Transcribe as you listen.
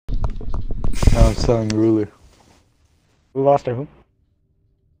Now I'm selling Ruler. Who lost to who?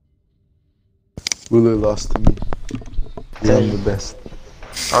 Ruler lost to me. Yeah, I'm the best.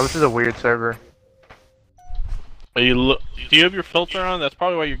 Oh, this is a weird server. Do you have your filter on? That's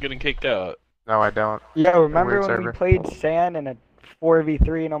probably why you're getting kicked out. No, I don't. Yeah, remember weird when server. we played Sand in a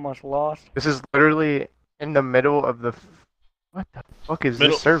 4v3 and almost lost? This is literally in the middle of the. What the fuck is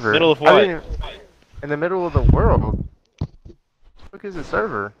this server? Middle of what? In the middle of the world. What the fuck is this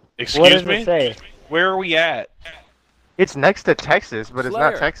server? Excuse What does me? it say? Where are we at? It's next to Texas, but it's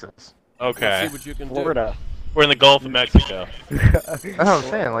not Slayer. Texas. Okay. See what you can do. Florida. We're in the Gulf of Mexico. That's what I'm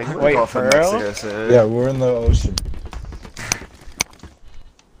saying. Like, Wait, for real? Yeah, we're in the ocean.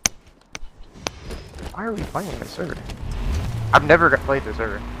 why are we playing this server? I've never played this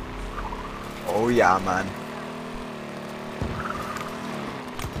server. Oh yeah, man.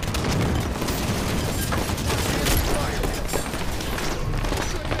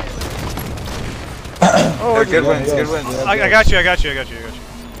 Oh, Good wins, good wins. I got you.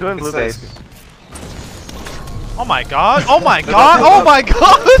 Doing blue It's base. Oh my god, oh my god, oh my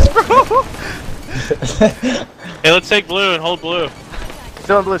god, bro! Hey, let's take blue and hold blue.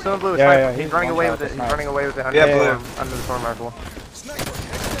 Still in blue, still in blue. Yeah, Sniper. yeah, he's he's running one away shot, with it. He's sniper. running away with it under, Yeah, under the storm rifle.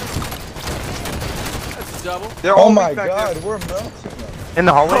 That's a double. They're Oh all my weak back god, there. we're melting them. In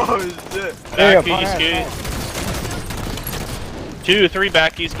the hallway? Oh shit. There you Back go, east fire, gate. fire. 2, 3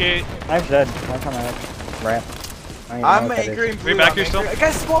 back east gate. Knife dead. Knife on that ramp. I don't even know I'm what that is. angry and blue. Are you back I'm here still? angry.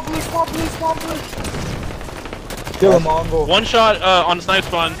 Guys, small blue, small blue, small blue. Kill him, Envore. One shot on the snipe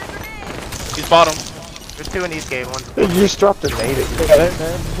spawn. He's bottom. There's two in east gate. One's You just dropped a nade.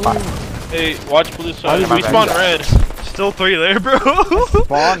 Hey, watch blue side. my Respawn bad. red. Still 3 there, bro.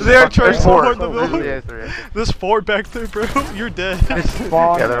 Spawn. They're charged so four. hard in the Yeah, middle. it's three. There's 4 back there, bro. You're dead.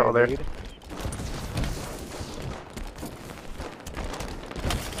 Spawn. Yeah, they're all there. dude.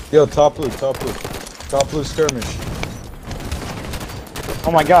 Yo, top blue, top blue. Top blue skirmish.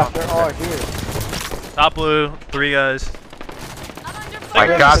 Oh my gosh, they're all here. Top blue, 3 guys. My Take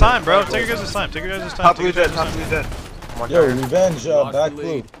your God. guys' time, bro. Take your guys' time. Take your guys' time. Top Take blue your dead, guys' top time. blue dead. One Yo, shot. revenge, Lock back the blue.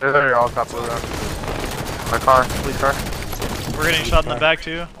 lead. They're literally all top blue around. My car, police car. We're getting shot in the back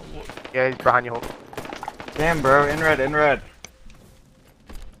too. Yeah, he's behind you. Hold. Damn, bro, in red, in red.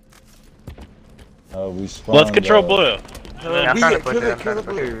 We spawned. Let's control blue. Yeah, I'm We trying to get push kill it. it, I'm kill trying the to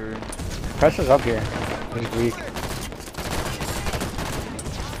push it. blue. Pressure's up here. He's weak.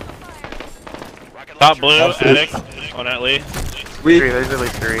 Top blue, attic on that lead. Weak. There's at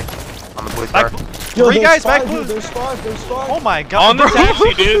least three on the police car. Back, Yo, 3 there's guys back 5, blue. dude, There's 5, there's 5. Oh my god, On the bro.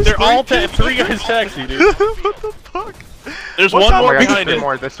 taxi, dude. They're all 3 guys taxi, dude. What the fuck? There's What one time more Oh my God, behind there's it. three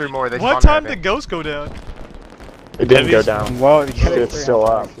more. There's three more. They What spawned there, time I did think. Ghost go down? It didn't go Heavy's- down. Well, It's still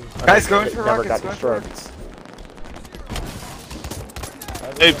up. Guys, going for Never rockets, got going for destroyed. rockets.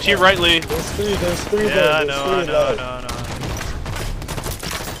 Hey, to your right, Lee. There's 3 there. Yeah, I There's know, 3 I know, I left. know, I know.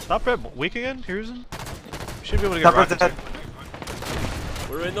 Stop red weak again? Here's him. Should be able to get Top red rockets dead. here.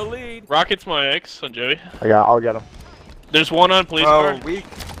 We're in the lead. Rocket's my ex on Joey. I'll get him. There's one on police Oh, car. weak.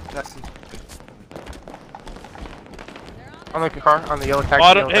 That's On the car, on the yellow taxi.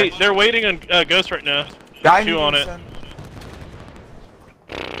 Bottom. yellow Hey, taxi. they're waiting on Ghost right now. guy 2 on it.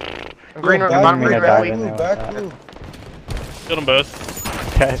 Green, Yo, bottom me green, to red, dive weak. in Blue, there. back blue. Killed them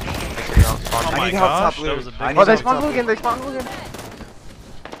both. Okay. Oh I my need help, top gosh, blue. that was a big I need Oh, they help, spawned top blue blue. again. They spawned blue again.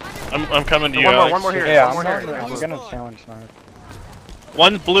 I'm coming to you, One more, Alex. one more here. Yeah, one I'm, more here. I'm gonna challenge snipe.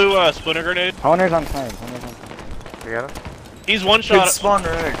 One's blue splinter grenade. Honer's on snipe. Honer's on snipe. You got it? He's one Good shot. spawn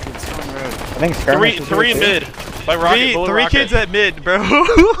red, good spawn red. I think skirmish is Three here, too. mid. By rocket. Bullet 3 rocket. kids at mid, bro.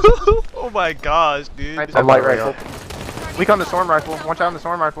 Oh my gosh, dude. Nice I'm light shot, rifle. Weak on the storm rifle. One shot on the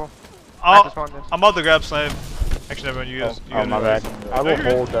storm rifle. Oh, Spawned in. I'm about to grab snipe. Actually, never mind. You guys. You Oh, guys my do bad. it. I will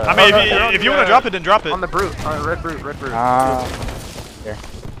hold. I mean, Oh, if you want to drop it, then drop it. On the brute. Red brute. Red brute.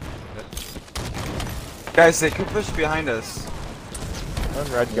 Guys, they could push behind us.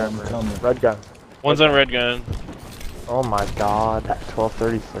 Red gun. I'm coming. Red gun. One's on red gun. Oh my god.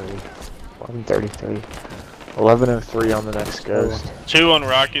 12:33. 11:33. 11:03 on the next ghost. 2 on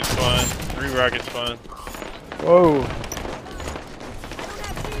rocket spawn. 3 rocket spawn. Whoa.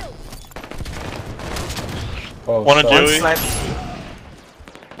 Oh, One on sorry. Joey. Snipe.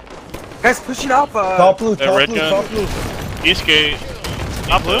 Guys, push it up. Top blue, That top red blue, gun. top blue. East gate.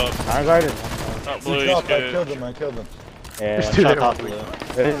 Top blue? Honor's already. Top He blue, dropped, east I gate. killed him, I killed him. Yeah, There's two shot there. top blue.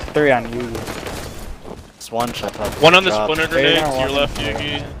 There's 3 on you. It's one shot top. One on the Drop. splinter They're grenade gonna to your walk left, in.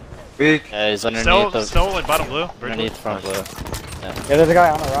 Yuki. Weak. Yeah, he's underneath Still like bottom blue. Bridge underneath front blue. Yeah, there's a guy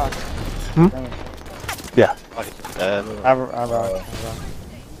on the rock. Yeah. I have a rock.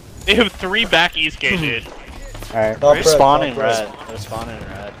 They have 3 back east gate, dude. Alright. Top They're They're red, spawning top red. They're spawning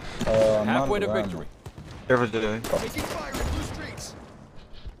red. I'm Halfway not to around. victory. Careful, Joey.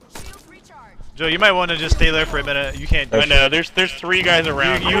 Joe, you might want to just stay there for a minute. You can't. I know. There's 3 guys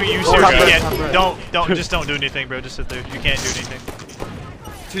around. You top seriously red, can't. top red. Just don't do anything, bro. Just sit there. You can't do anything.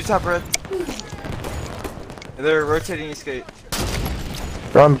 2 top red. They're rotating east gate.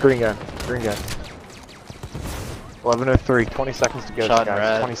 Run, green gun. Green gun. 11:03. 20 seconds to go, Shot guys.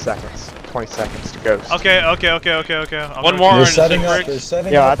 red. 20 seconds. 20 seconds to ghost. Okay. I'm One gonna- more They're on setting up. Zigbricks. They're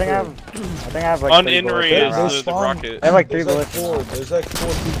setting Yeah, up. I think I have like On 3 in bullets range in They that round. is the spawn- rocket. I have like 3 There's bullets. in that round. There's like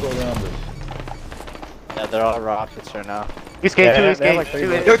 4 people around us. Yeah, they're all rockets right now. East gate, Yeah, 2 they east have gate, like 3 2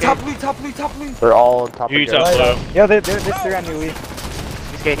 bullets. Yo, east top gate. blue, top blue, top blue. They're all on top of You the top ghost. blue. Yo, there's 3 on UE.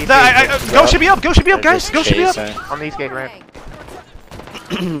 East gate, east Nah, gate. go should be up. Go should be up, They're guys. just Go should be up. chasing. On the east gate ramp.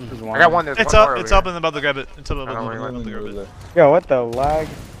 There's I got one. There's It's one up. more It's over up and about to grab it. It's up I don't know where above you the grab it. Yo, what the lag?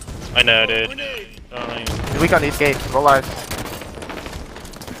 I know, dude. here. He's weak on east gate. Roll eyes.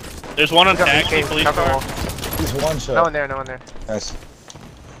 There's one on He's on east taxi gate. police Cover the car. wall. He's one No shot. one there. No one there. Nice.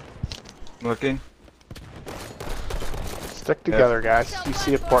 Looking. Stick together, guys. You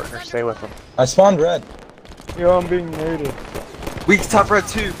see a partner, stay with them. I spawned red. Yo, I'm being naded. Weak top red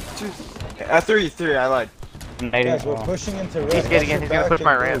 2. 3. I lied. Guys, we're pushing into red. He's getting Watch in, your he's gonna back push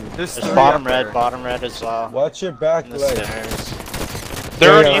my and ramp. move. There's There's 3 bottom up red, there. bottom red as well. Watch your back In the leg. stairs.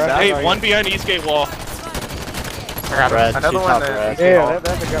 They're Yeah, on yeah, east. right, Hey, right. one behind Eastgate wall. I got Red, another 2 one. top That red. east gate Yeah, wall.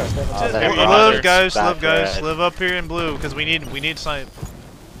 that's a ghost. That's a Oh, ghost. they're Live, rockets. guys. Back Live, guys. red. Live up here in blue because we need snipe.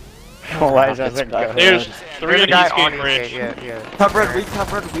 Why is that Rockets a back ghost? There's red. 3 There's a on guy on Eastgate east bridge. gate. Yeah. Top red weak,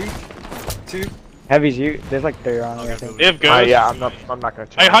 top red weak. 2. Heavies, you. There's like 3 on here, I think. They have ghost. Yeah, I'm not gonna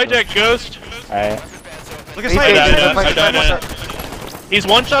I challenge them. hijacked Ghost. Alright. Look at East I gate, snipe. died, Snipe, I died, snipe, I He's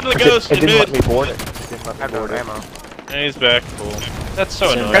one shot of the It Ghost in didn't let mid. me board it. It didn't let I me have no board it. ammo. And he's back. Cool. That's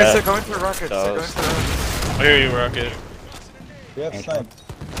so annoying. Guys, Yeah. they're going for rockets. They're going Ghost. for rockets. I hear you, Rocket. We have snipe.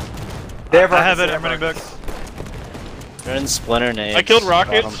 They have I rockets. have it. they I'm running back. rockets. They're in splinter nades. I killed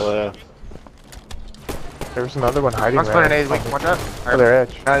rockets. Bottom blue. There's another one hiding I'm splitting there. A's weak. One up. Oh, their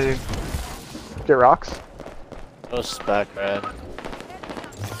edge. Now you. Get rocks. Ghost back red.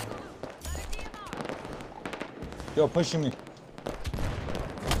 Yo, pushing me.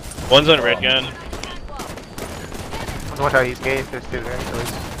 One's on red gun. Watch out east gate. There's 2 there. At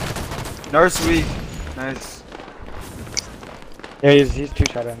least. Nurse weak. Nice. Yeah, he's 2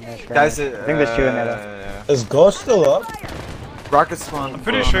 shot in there. Guys, I think there's 2 in there though. yeah. Is Ghost still up? Rocket spawn. I'm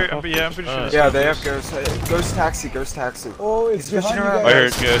pretty sure. Yeah, I'm pretty sure. Yeah, they have ghost. Ghost taxi. Ghost taxi. Oh, it's He's pushing behind you around. I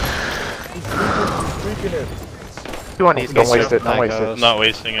guys. heard good. He's creeping it. 2 on east Don't gate. waste it. Don't That waste goes. it. Not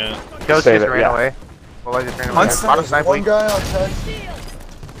wasting it. Ghost Save just it, ran yeah. away. Well, I just ran away. One Bottom snipe. snipe One weak. guy on taxi.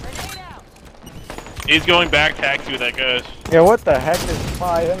 He's going back taxi with that Ghost. Yo, what the heck is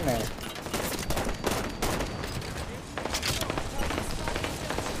 5 in there?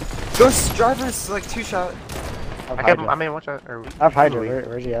 Ghost driver's like 2 shot. I mean, watch out. Or I have Hydra.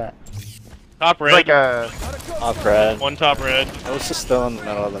 Where's he at? Top red. like Top red. One top red. Ghost is still in the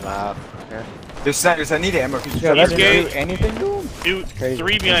middle of the map. There's snipers. I need ammo. Could you Yo, drop that it? didn't do anything to him? Two, Crazy.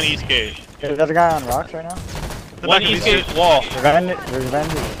 3 behind Eastgate. There's a guy on rocks right now. The One back of Eastgate Eastgate. wall. Revenge is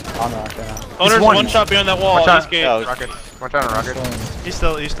on rocks right now. Owner's one. one shot behind that wall. Watch out. Eastgate. Oh, rockets. Watch out on rocket. He's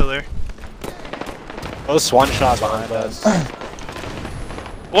still there. Ghost one shot behind us.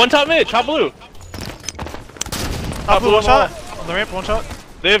 One top mid. Top blue. Top blue, one wall. shot. On the ramp, one shot.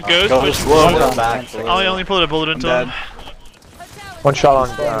 They have Ghost. Ghost but- one One back. shot. I only put a bullet into him. One shot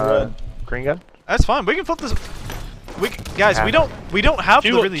on red. green gun. That's fine. We can flip this. Guys, we don't have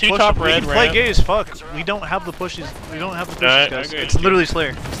Two- to really two push. top We red can play ramp. gay as fuck. We don't have the pushes. We don't have the pushes, Alright, guys. I agree. It's literally Slayer.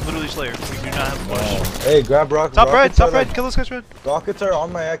 It's literally Slayer. We do not have the push. Hey, grab rock. Top red, rockets top are red. like- Kill this guy's red. Rockets are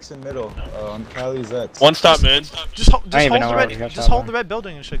on my X in middle. On Callie's X. One stop mid. Just hold I the don't even know where red. we got Just top hold red. the red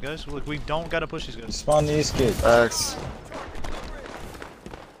building and shit, guys. Like we don't gotta push these guys. Spawn the East Gate. X.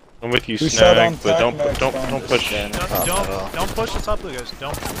 I'm with you, Two shot on Snag, but don't tac, don't max don't on push. Yeah, no Don't problem at all. don't push the top blue guys.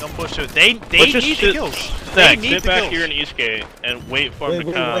 Don't push to it. They Let's need just the sit- kills. They Snag, need sit the back kills. here in Eastgate and wait for Wait, him to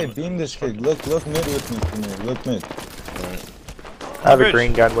wait, come. wait. Beam this kid. Look mid with me. Come here. Look mid. I have a Bridge.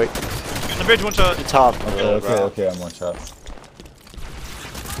 green gun. Wait. On the bridge, one shot. Top Okay, blue, okay, bro. okay. I'm one shot.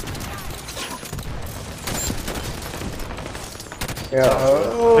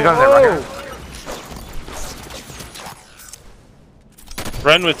 Yeah. We got that rocket.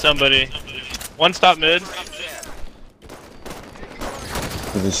 Run with somebody. One stop mid.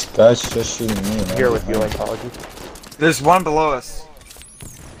 This guy's just shooting me. and I'm Here with you, behind. Ecology. There's one below us.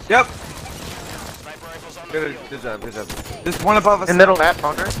 Yep. Good job, good job. There's one above us. In middle map,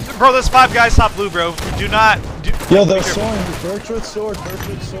 counter. Bro, there's 5 guys top blue, bro. Do not. Yo, they're sword. Birchwood sword.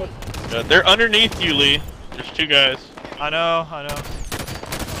 They're underneath you, Lee. There's two guys. I know, I know.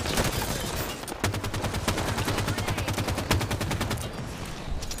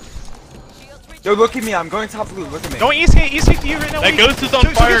 Yo, look at me. I'm going top blue. Look at me. Going Eastgate to you right now. That wait. ghost is on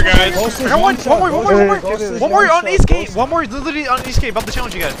Two- fire, two- guys. I got one more. Ghost One more on Eastgate. One more literally on Eastgate. About to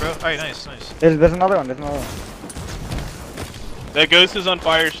challenge you guys, bro. Alright, nice. There's another one. There's another one. That ghost is on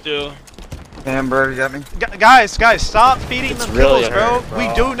fire still. Damn, bro, you got me. Guys, stop feeding them really kills, bro. hurt, bro.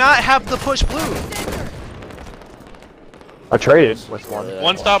 We do not have the push blue. I traded with one.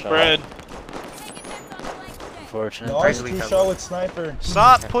 One stop bread. Unfortunate. Nice, 2-shot with sniper.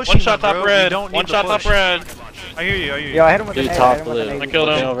 Stop pushing One shot them, top bro. red. We don't need One the shot top push. red. I hear you. Yo, I hit him with Dude, an A. top I hit him with blue. an A. I killed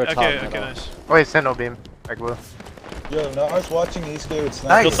him. Looking over top Okay, middle. nice. Wait, Sentinel beam. Like blue. Yo, Nars watching Eastgate with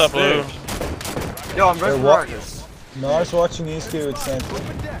sniper. Nice. Still top blue. Yo, I'm going Hey, for what? Marcus. Nars watching Eastgate with sniper.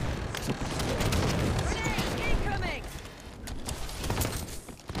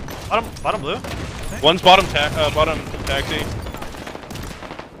 Bottom blue. One's bottom taxi.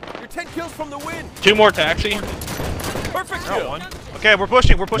 You're 10 kills from the win. Two more taxi. Perfect Got kill. one. Okay, we're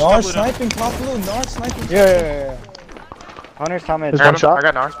pushing top Nars blue now. sniping top blue. Nars sniping. Yeah. Pony's top mid. There's one shot. I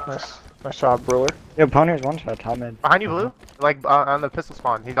got Nars. Nice job, Brewer. Yo, Pony's one shot top mid. Behind you, blue. Like on the pistol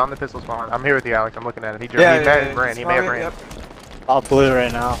spawn. He's on the pistol spawn. I'm here with you, Alex. I'm looking at him. He Yeah, may yeah, have ran. He yeah. may have Oh, ran. yep. Top blue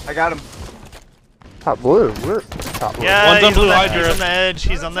right now. I got him. Top blue. We're top blue. Yeah, One's on he's blue on Hydra. the edge.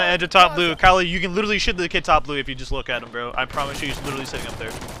 He's on the edge of top blue. Kylie, you can literally shoot the kid top blue if you just look at him, bro. I promise you, he's literally sitting up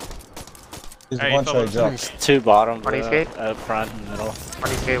there. He's Hey, one fellas. shot drop. There's two bottom On blue, Eastgate? front and middle.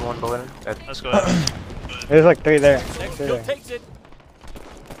 On Eastgate, one balloon. Dead. Let's go ahead. There's like three there. Next Three kill there. takes it.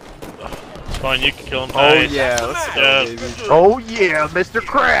 It's fine, you can kill him. Oh, Nice. yeah. Let's go, Yeah. baby. Oh yeah, Mr.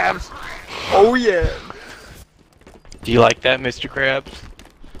 Krabs. Oh, yeah. Do you like that, Mr. Krabs?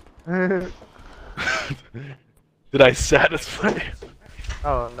 Did I satisfy you?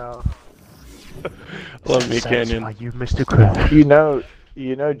 Oh no. Love me, Canyon. You, Mr. Krabs.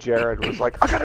 You know, Jared was like, I got